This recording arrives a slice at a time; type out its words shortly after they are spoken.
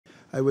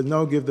I will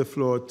now give the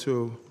floor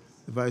to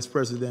the Vice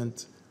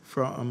President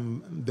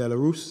from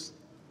Belarus.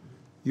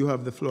 You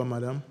have the floor,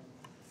 Madam.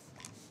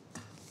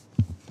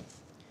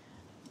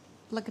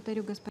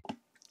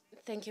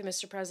 Thank you,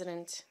 Mr.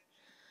 President.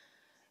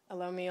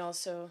 Allow me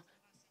also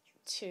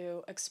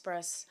to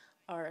express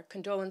our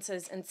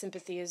condolences and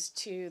sympathies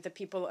to the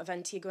people of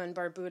Antigua and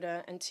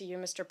Barbuda, and to you,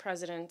 Mr.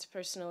 President,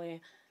 personally.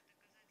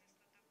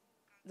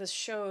 This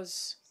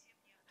shows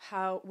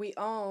how we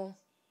all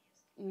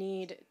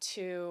need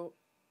to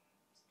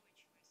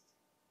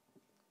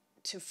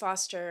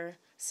foster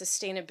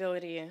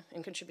sustainability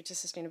and contribute to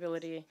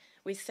sustainability.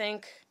 We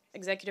thank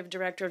Executive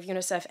Director of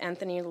UNICEF,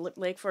 Anthony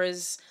Lake, for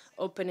his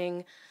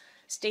opening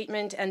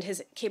statement and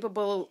his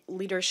capable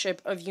leadership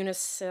of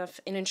UNICEF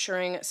in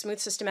ensuring smooth,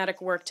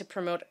 systematic work to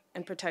promote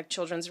and protect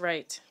children's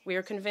rights. We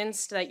are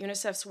convinced that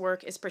UNICEF's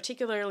work is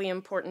particularly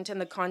important in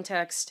the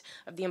context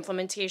of the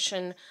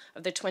implementation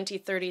of the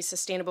 2030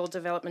 Sustainable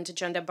Development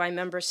Agenda by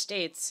member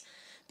states,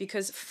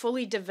 because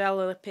fully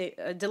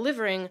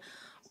delivering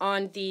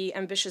on the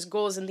ambitious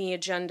goals in the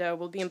agenda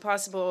will be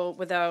impossible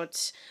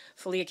without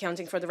fully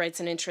accounting for the rights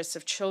and interests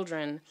of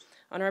children.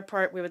 On our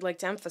part, we would like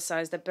to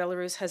emphasize that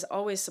Belarus has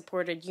always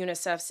supported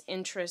UNICEF's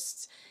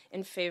interests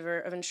in favor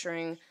of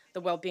ensuring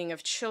the well-being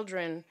of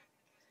children,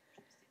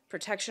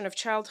 protection of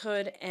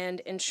childhood, and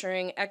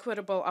ensuring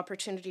equitable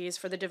opportunities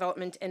for the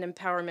development and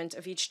empowerment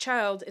of each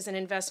child is an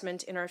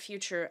investment in our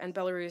future, and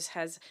Belarus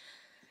has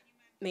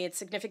made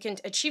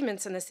significant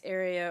achievements in this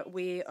area.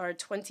 We are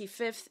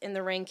 25th in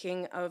the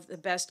ranking of the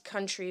best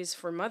countries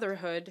for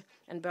motherhood,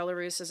 and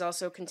Belarus is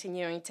also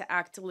continuing to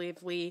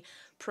actively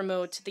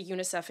promote the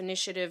UNICEF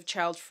initiative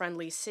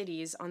Child-Friendly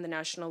Cities on the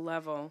national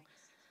level.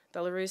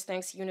 Belarus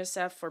thanks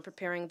UNICEF for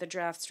preparing the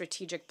draft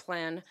strategic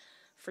plan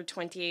for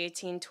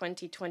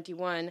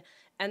 2018-2021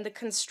 and the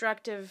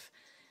constructive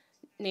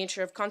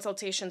nature of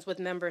consultations with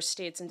member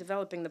states in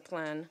developing the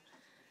plan.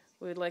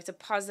 We would like to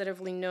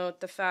positively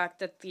note the fact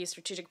that the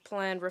strategic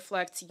plan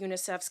reflects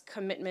UNICEF's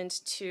commitment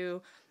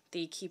to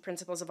the key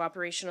principles of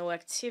operational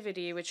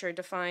activity, which are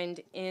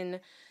defined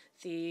in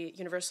the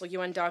Universal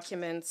UN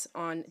documents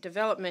on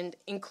development,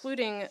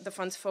 including the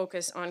fund's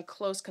focus on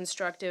close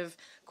constructive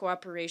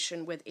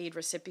cooperation with aid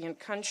recipient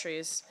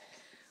countries.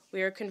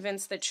 We are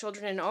convinced that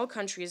children in all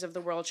countries of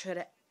the world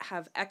should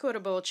have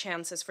equitable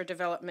chances for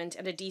development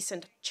and a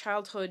decent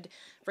childhood,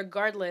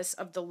 regardless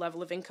of the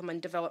level of income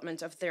and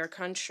development of their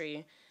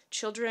country.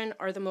 Children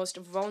are the most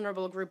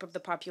vulnerable group of the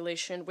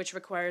population, which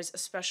requires a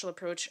special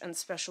approach and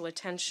special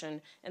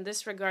attention. In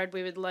this regard,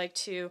 we would like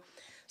to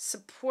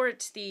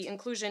support the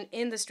inclusion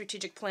in the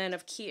strategic plan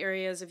of key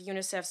areas of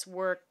UNICEF's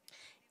work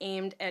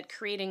aimed at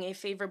creating a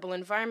favorable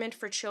environment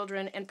for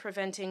children and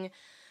preventing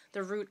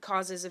the root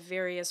causes of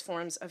various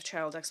forms of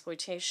child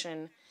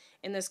exploitation.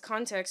 In this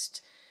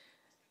context,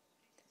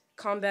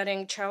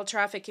 combating child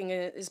trafficking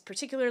is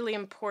particularly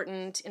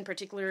important, in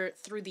particular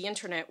through the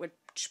internet, which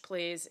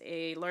plays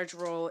a large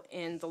role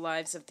in the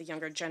lives of the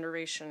younger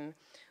generation.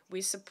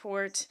 We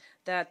support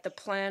that the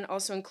plan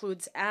also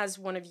includes as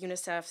one of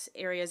UNICEF's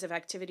areas of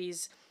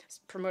activities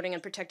promoting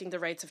and protecting the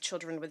rights of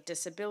children with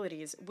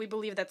disabilities. We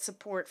believe that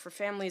support for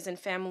families and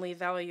family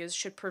values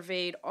should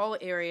pervade all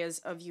areas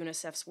of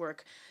UNICEF's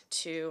work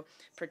to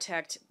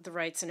protect the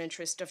rights and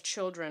interests of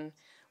children.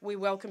 We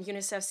welcome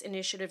UNICEF's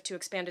initiative to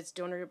expand its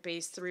donor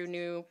base through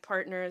new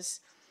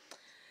partners.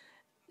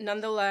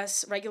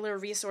 Nonetheless, regular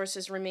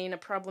resources remain a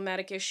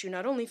problematic issue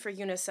not only for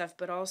UNICEF,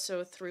 but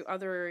also through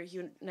other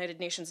United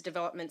Nations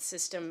Development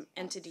System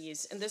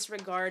entities. In this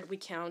regard, we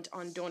count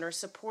on donor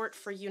support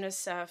for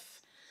UNICEF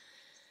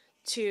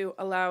to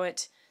allow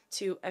it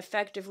to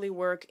effectively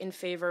work in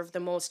favor of the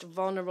most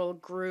vulnerable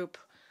group,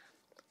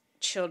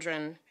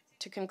 children.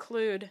 To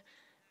conclude,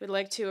 we'd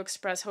like to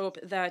express hope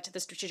that the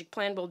strategic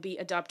plan will be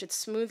adopted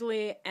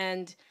smoothly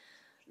and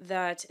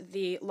that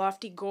the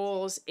lofty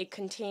goals it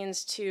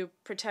contains to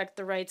protect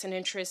the rights and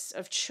interests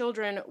of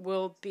children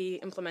will be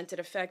implemented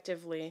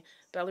effectively.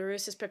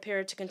 Belarus is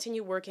prepared to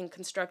continue working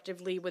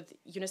constructively with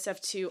UNICEF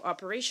to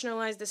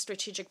operationalize the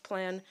strategic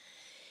plan.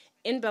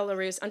 In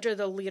Belarus, under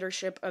the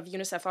leadership of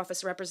UNICEF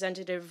Office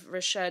Representative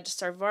Rashid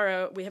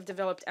Sarvara, we have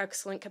developed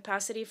excellent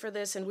capacity for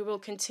this, and we will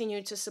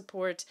continue to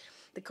support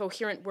the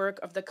coherent work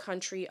of the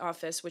country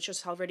office, which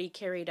has already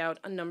carried out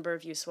a number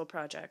of useful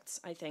projects.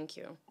 I thank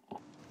you.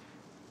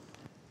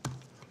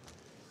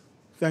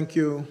 Thank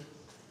you,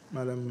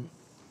 Madam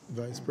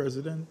Vice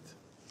President,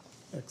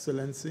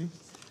 Excellency,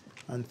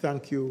 and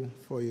thank you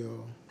for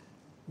your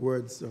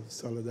words of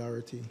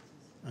solidarity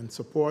and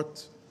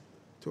support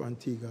to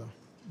Antigua,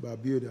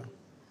 Barbuda.